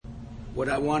What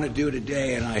I want to do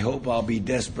today, and I hope I'll be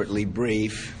desperately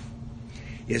brief,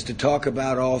 is to talk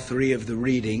about all three of the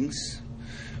readings.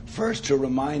 First, to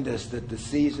remind us that the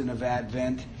season of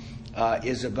Advent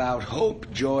is about hope,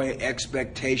 joy,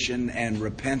 expectation, and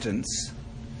repentance.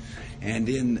 And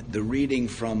in the reading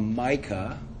from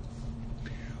Micah,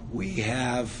 we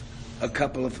have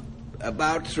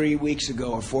about 3 weeks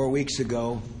ago or 4 weeks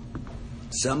ago,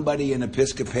 somebody in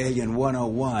Episcopalian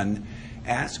 101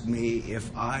 asked me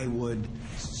if I would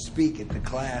speak at the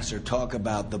class or talk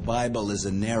about the Bible as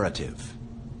a narrative.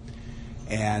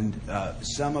 And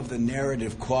some of the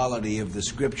narrative quality of the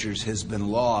Scriptures has been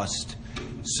lost,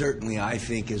 certainly I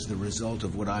think as the result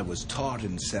of what I was taught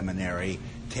in seminary,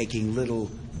 taking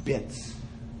little bits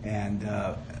and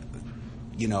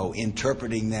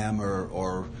interpreting them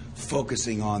or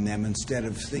focusing on them instead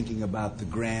of thinking about the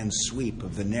grand sweep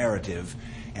of the narrative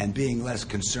and being less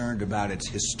concerned about its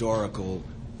historical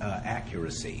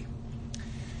accuracy.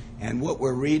 And what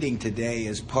we're reading today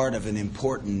is part of an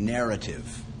important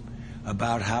narrative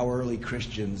about how early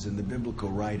Christians and the biblical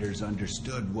writers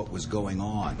understood what was going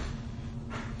on.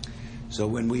 So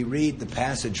when we read the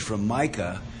passage from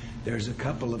Micah, there's a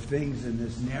couple of things in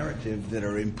this narrative that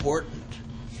are important.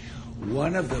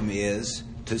 One of them is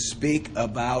to speak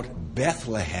about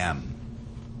Bethlehem,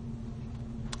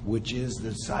 which is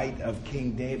the site of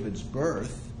King David's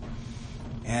birth.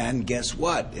 And guess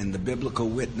what? In the biblical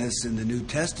witness in the New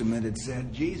Testament, it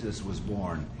said Jesus was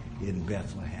born in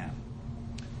Bethlehem.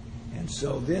 And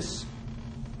so this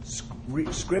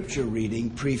scripture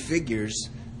reading prefigures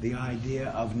the idea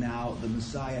of now the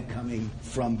Messiah coming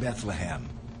from Bethlehem,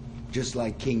 just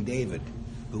like King David,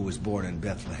 who was born in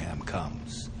Bethlehem,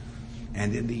 comes.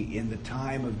 And in the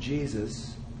time of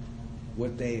Jesus,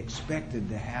 what they expected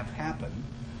to have happen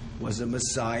was a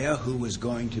Messiah who was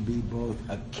going to be both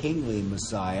a kingly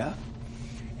Messiah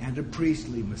and a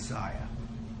priestly Messiah.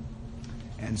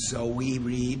 And so we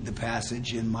read the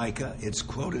passage in Micah. It's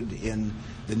quoted in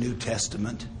the New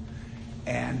Testament.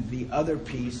 And the other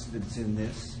piece that's in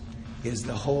this is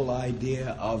the whole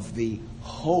idea of the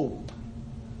hope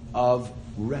of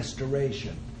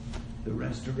restoration, the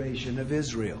restoration of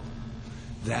Israel.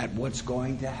 That what's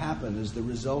going to happen as the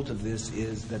result of this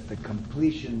is that it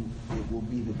will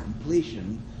be the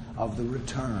completion of the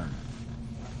return.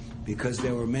 Because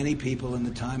there were many people in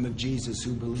the time of Jesus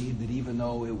who believed that even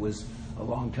though it was a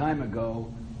long time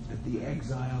ago, that the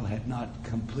exile had not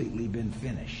completely been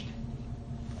finished.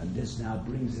 And this now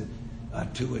brings it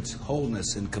to its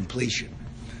wholeness and completion.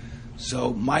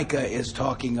 So Micah is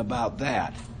talking about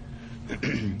that.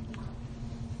 In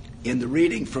the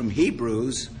reading from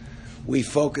Hebrews, we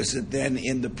focus it then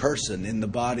in the person, in the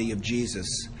body of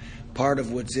Jesus. Part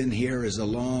of what's in here is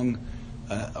a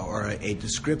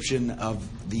description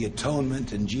of the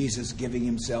atonement and Jesus giving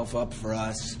himself up for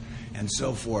us and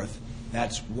so forth.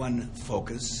 That's one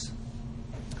focus.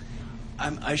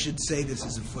 I should say this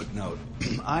as a footnote.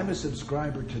 I'm a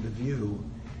subscriber to the view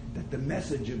that the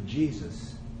message of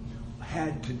Jesus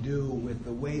had to do with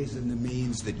the ways and the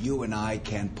means that you and I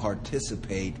can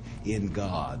participate in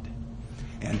God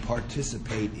and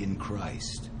participate in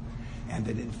Christ. And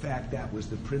that in fact that was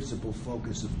the principal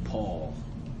focus of Paul,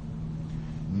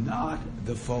 not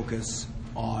the focus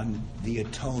on the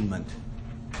atonement.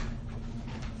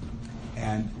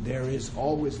 And there is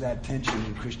always that tension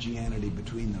in Christianity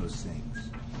between those things.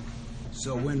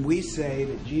 So when we say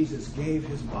that Jesus gave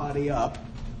his body up,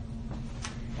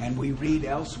 and we read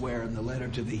elsewhere in the letter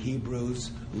to the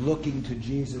Hebrews, looking to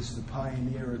Jesus, the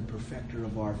pioneer and perfecter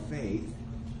of our faith,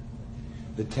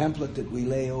 the template that we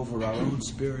lay over our own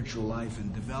spiritual life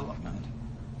and development,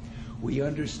 we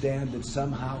understand that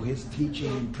somehow his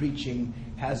teaching and preaching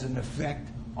has an effect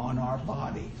on our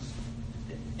bodies.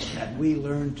 That we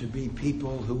learn to be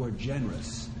people who are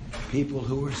generous, people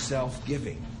who are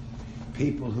self-giving,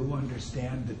 people who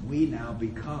understand that we now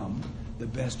become the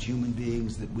best human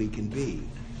beings that we can be,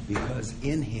 because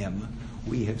in him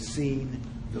we have seen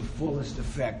the fullest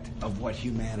effect of what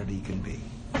humanity can be.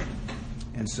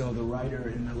 And so the writer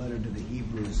in the letter to the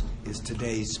Hebrews is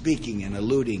today speaking and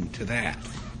alluding to that.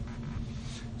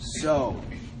 So,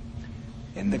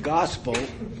 in the gospel,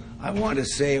 I want to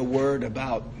say a word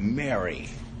about Mary,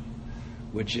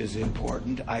 which is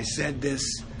important. I said this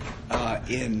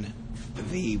in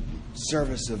the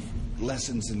service of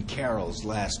lessons and carols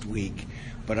last week,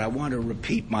 but I want to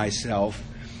repeat myself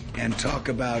and talk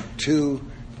about two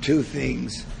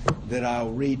things that I'll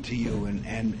read to you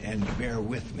and bear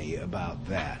with me about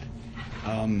that.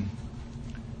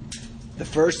 The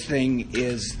first thing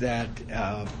is that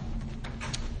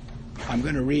I'm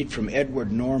going to read from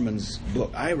Edward Norman's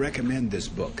book. I recommend this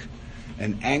book,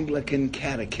 An Anglican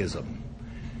Catechism.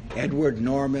 Edward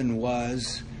Norman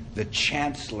was the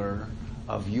Chancellor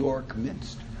of York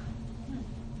Minster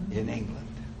in England.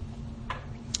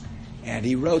 And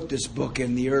he wrote this book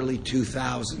in the early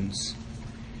 2000s.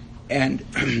 And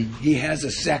he has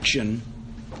a section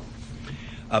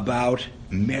about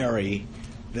Mary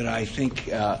that I think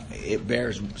it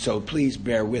bears, so please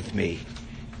bear with me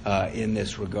in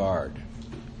this regard.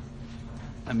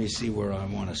 Let me see where I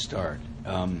want to start.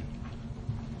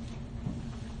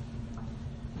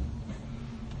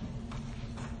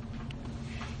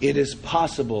 It is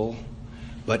possible,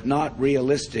 but not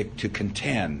realistic, to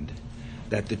contend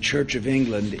that the Church of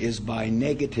England is by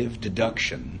negative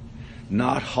deduction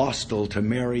not hostile to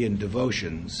Marian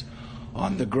devotions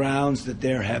on the grounds that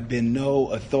there have been no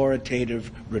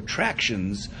authoritative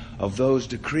retractions of those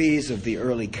decrees of the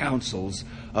early councils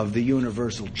of the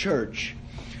Universal Church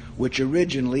which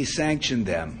originally sanctioned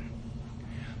them.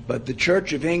 But the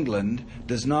Church of England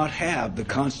does not have the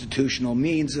constitutional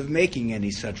means of making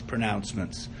any such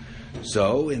pronouncements.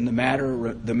 So, the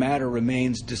matter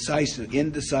remains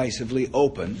indecisively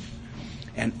open,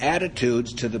 and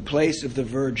attitudes to the place of the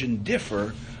Virgin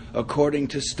differ according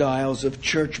to styles of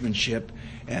churchmanship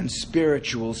and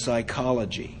spiritual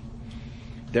psychology.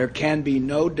 There can be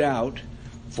no doubt,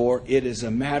 for it is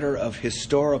a matter of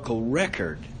historical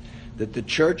record, that the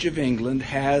Church of England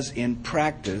has in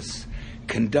practice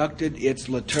conducted its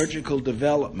liturgical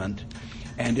development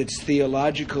and its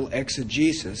theological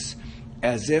exegesis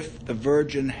as if the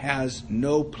Virgin has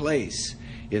no place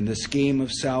in the scheme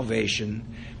of salvation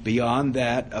beyond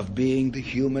that of being the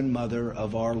human mother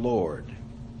of our Lord.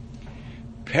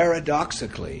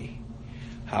 Paradoxically,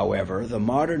 however, the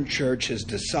modern church has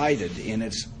decided in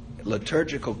its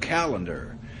liturgical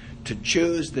calendar to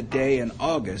choose the day in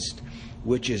August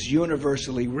which is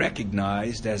universally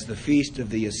recognized as the Feast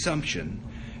of the Assumption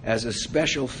as a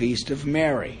special feast of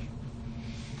Mary.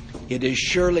 It is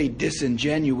surely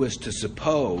disingenuous to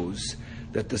suppose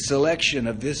that the selection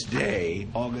of this day,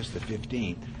 August the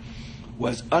 15th,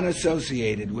 was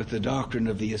unassociated with the doctrine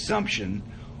of the Assumption,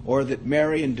 or that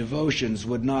Marian devotions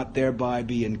would not thereby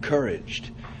be encouraged.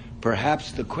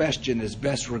 Perhaps the question is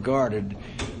best regarded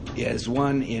as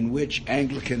one in which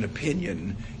Anglican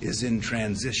opinion is in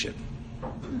transition.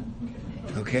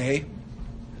 Okay?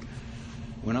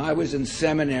 When I was in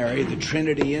seminary, the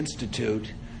Trinity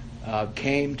Institute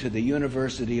came to the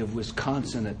University of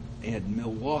Wisconsin in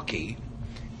Milwaukee,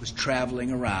 was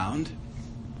traveling around,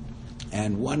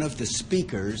 and one of the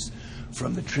speakers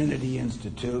from the Trinity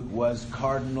Institute was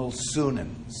Cardinal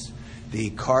Soenens,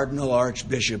 the Cardinal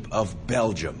Archbishop of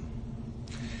Belgium.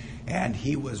 And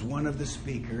he was one of the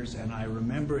speakers, and I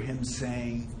remember him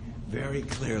saying very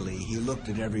clearly, he looked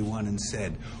at everyone and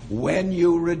said, when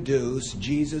you reduce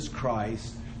Jesus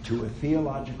Christ to a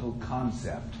theological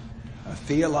concept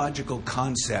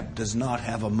does not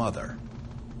have a mother.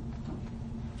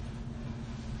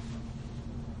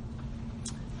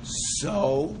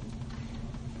 So,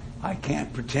 I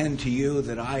can't pretend to you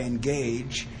that I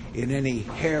engage in any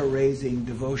hair-raising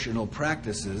devotional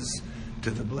practices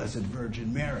to the Blessed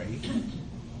Virgin Mary,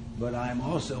 but I'm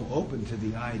also open to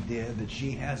the idea that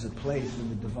she has a place in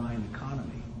the divine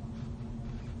economy.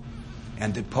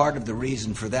 And that part of the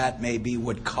reason for that may be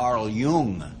what Carl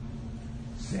Jung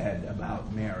said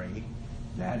about Mary,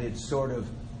 that it sort of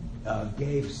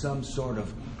gave some sort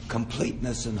of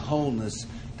completeness and wholeness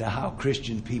to how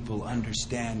Christian people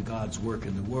understand God's work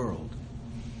in the world.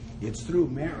 It's through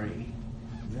Mary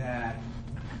that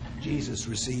Jesus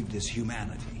received his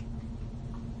humanity.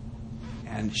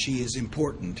 And she is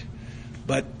important,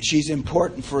 but she's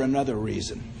important for another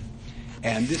reason.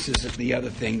 And this is the other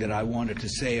thing that I wanted to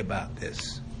say about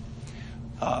this.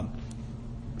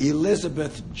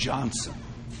 Elizabeth Johnson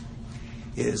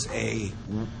is a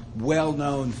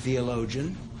well-known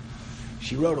theologian.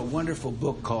 She wrote a wonderful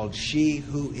book called She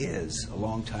Who Is a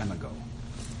long time ago.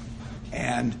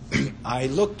 And I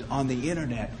looked on the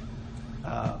internet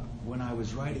when I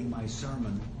was writing my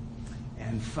sermon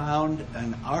and found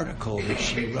an article that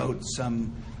she wrote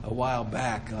a while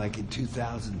back, like in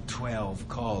 2012,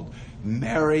 called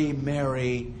Mary,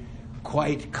 Mary,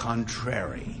 Quite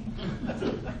Contrary.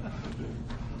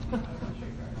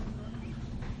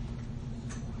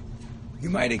 You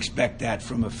might expect that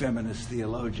from a feminist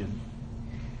theologian.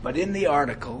 But in the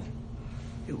article,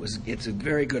 it's a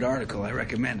very good article, I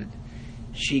recommend it.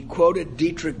 She quoted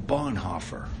Dietrich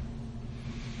Bonhoeffer.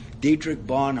 Dietrich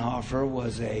Bonhoeffer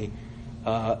was a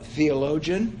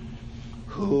theologian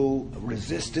who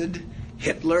resisted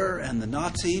Hitler and the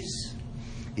Nazis.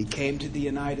 He came to the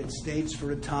United States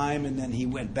for a time, and then he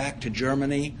went back to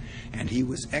Germany, and he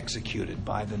was executed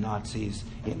by the Nazis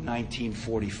in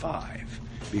 1945.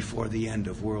 before the end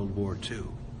of World War II.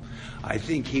 I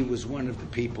think he was one of the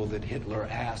people that Hitler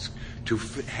asked to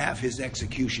have his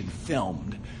execution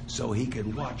filmed so he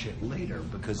could watch it later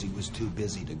because he was too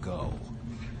busy to go.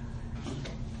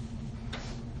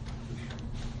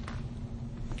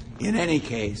 In any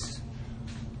case,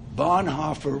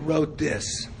 Bonhoeffer wrote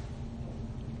this.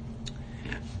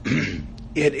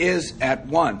 It is at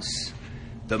once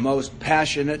the most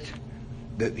passionate,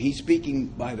 he's speaking,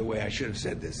 by the way, I should have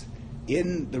said this.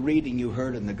 In the reading you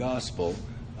heard in the gospel,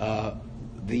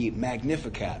 the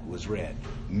Magnificat was read.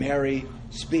 Mary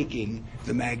speaking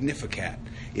the Magnificat.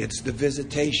 It's the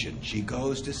visitation. She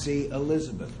goes to see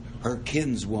Elizabeth, her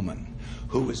kinswoman,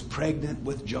 who is pregnant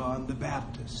with John the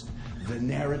Baptist. The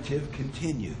narrative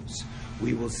continues.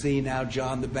 We will see now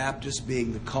John the Baptist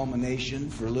being the culmination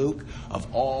for Luke of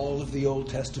all of the Old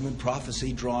Testament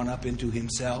prophecy drawn up into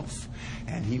himself.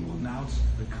 And he will announce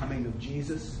the coming of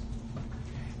Jesus.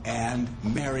 And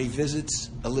Mary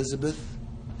visits Elizabeth.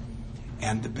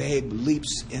 And the babe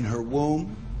leaps in her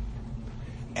womb.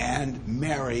 And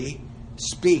Mary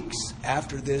speaks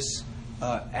after this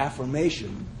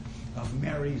affirmation of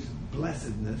Mary's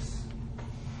blessedness.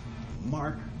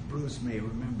 Bruce may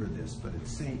remember this, but at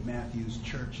St. Matthew's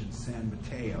Church in San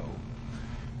Mateo,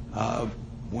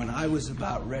 when I was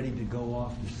about ready to go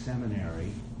off to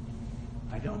seminary,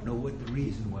 I don't know what the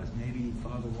reason was. Maybe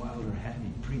Father Wilder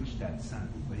hadn't preached that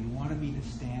Sunday, but he wanted me to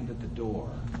stand at the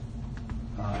door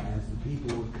as the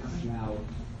people were coming out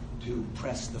to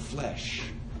press the flesh,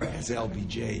 as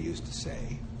LBJ used to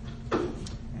say.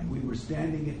 And we were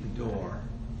standing at the door,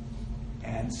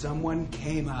 and someone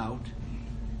came out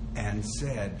and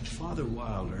said, Father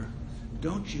Wilder,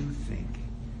 don't you think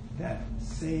that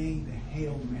saying the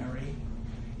Hail Mary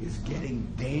is getting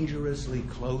dangerously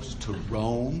close to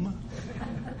Rome?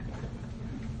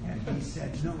 And he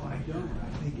said, no, I don't.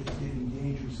 I think it's getting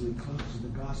dangerously close to the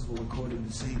gospel according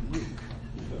to St. Luke.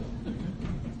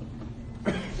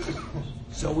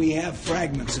 So we have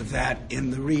fragments of that in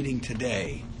the reading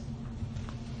today.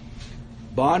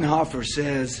 Bonhoeffer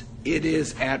says, it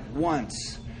is at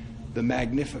once the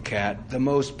Magnificat, the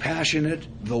most passionate,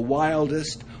 the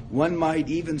wildest, one might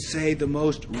even say the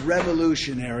most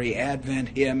revolutionary Advent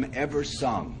hymn ever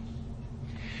sung.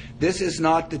 This is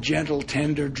not the gentle,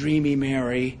 tender, dreamy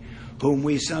Mary whom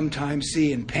we sometimes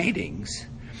see in paintings.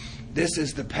 This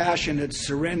is the passionate,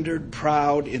 surrendered,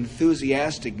 proud,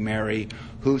 enthusiastic Mary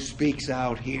who speaks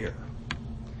out here.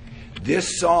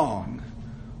 This song,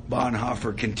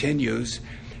 Bonhoeffer continues,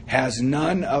 has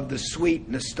none of the sweet,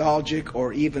 nostalgic,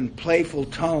 or even playful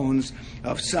tones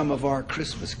of some of our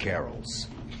Christmas carols.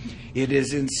 It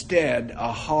is instead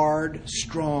a hard,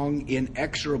 strong,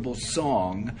 inexorable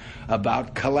song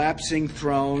about collapsing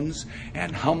thrones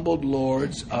and humbled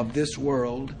lords of this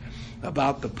world,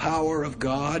 about the power of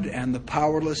God and the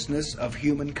powerlessness of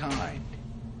humankind.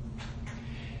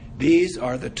 These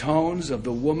are the tones of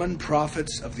the woman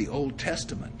prophets of the Old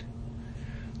Testament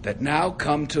that now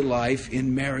come to life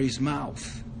in Mary's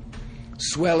mouth,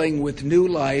 swelling with new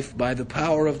life by the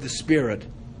power of the Spirit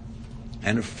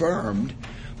and affirmed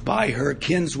by her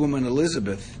kinswoman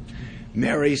Elizabeth.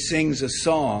 Mary sings a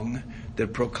song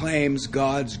that proclaims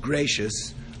God's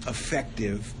gracious,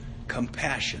 effective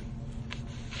compassion.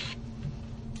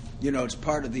 You know, it's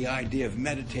part of the idea of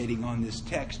meditating on this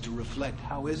text to reflect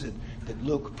how is it that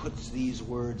Luke puts these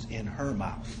words in her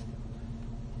mouth.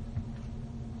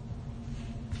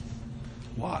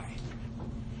 Why?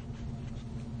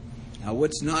 Now,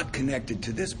 what's not connected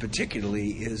to this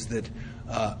particularly is that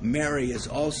Mary is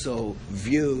also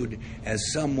viewed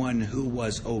as someone who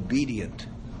was obedient.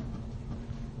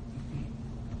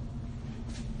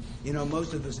 You know,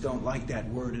 most of us don't like that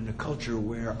word in a culture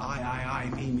where I,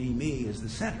 me is the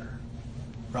center,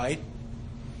 right?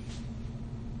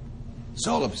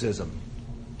 Solipsism.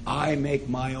 I make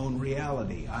my own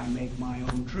reality. I make my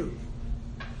own truth.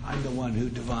 I'm the one who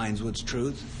defines what's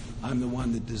truth. I'm the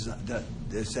one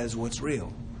that says what's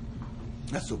real.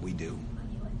 That's what we do.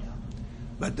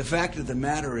 But the fact of the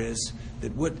matter is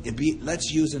that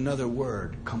let's use another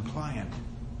word, compliant.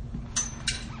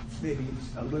 Maybe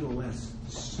it's a little less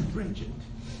stringent.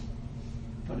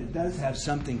 But it does have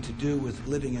something to do with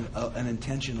living an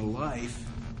intentional life.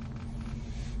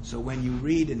 So when you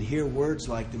read and hear words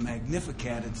like the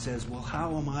Magnificat, it says, well,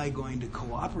 how am I going to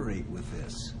cooperate with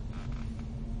this?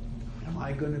 Am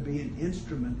I going to be an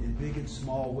instrument in big and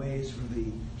small ways for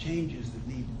the changes that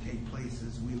need to take place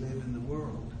as we live in the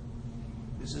world?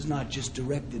 This is not just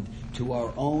directed to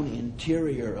our own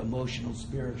interior emotional,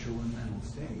 spiritual, and mental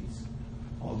states,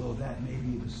 although that may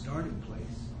be the starting place.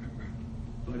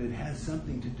 But it has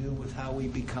something to do with how we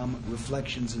become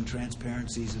reflections and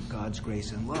transparencies of God's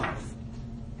grace and love.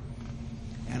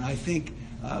 And I think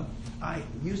I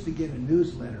used to get a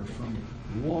newsletter from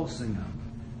Walsingham,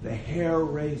 the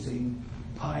hair-raising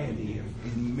piety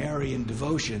in Marian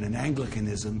devotion and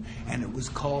Anglicanism, and it was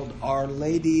called Our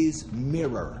Lady's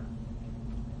Mirror.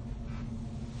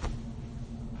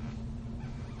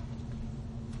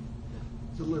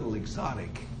 It's a little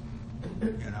exotic,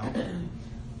 you know.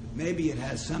 Maybe it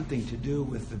has something to do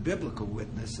with the biblical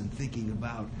witness and thinking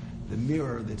about the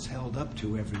mirror that's held up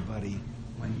to everybody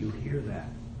when you hear that.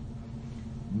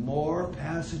 More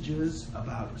passages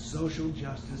about social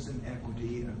justice and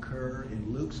equity occur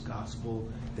in Luke's gospel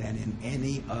than in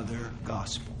any other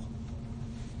gospel.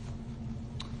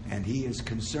 And he is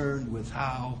concerned with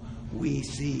how we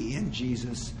see in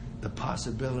Jesus the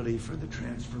possibility for the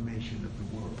transformation of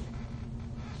the world.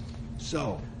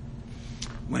 So,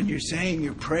 when you're saying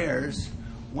your prayers,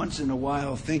 once in a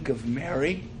while think of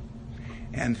Mary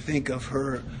and think of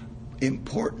her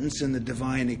importance in the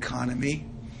divine economy,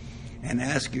 and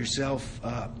ask yourself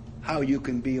how you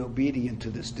can be obedient to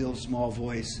the still small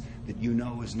voice that you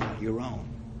know is not your own.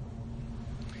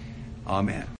 Amen.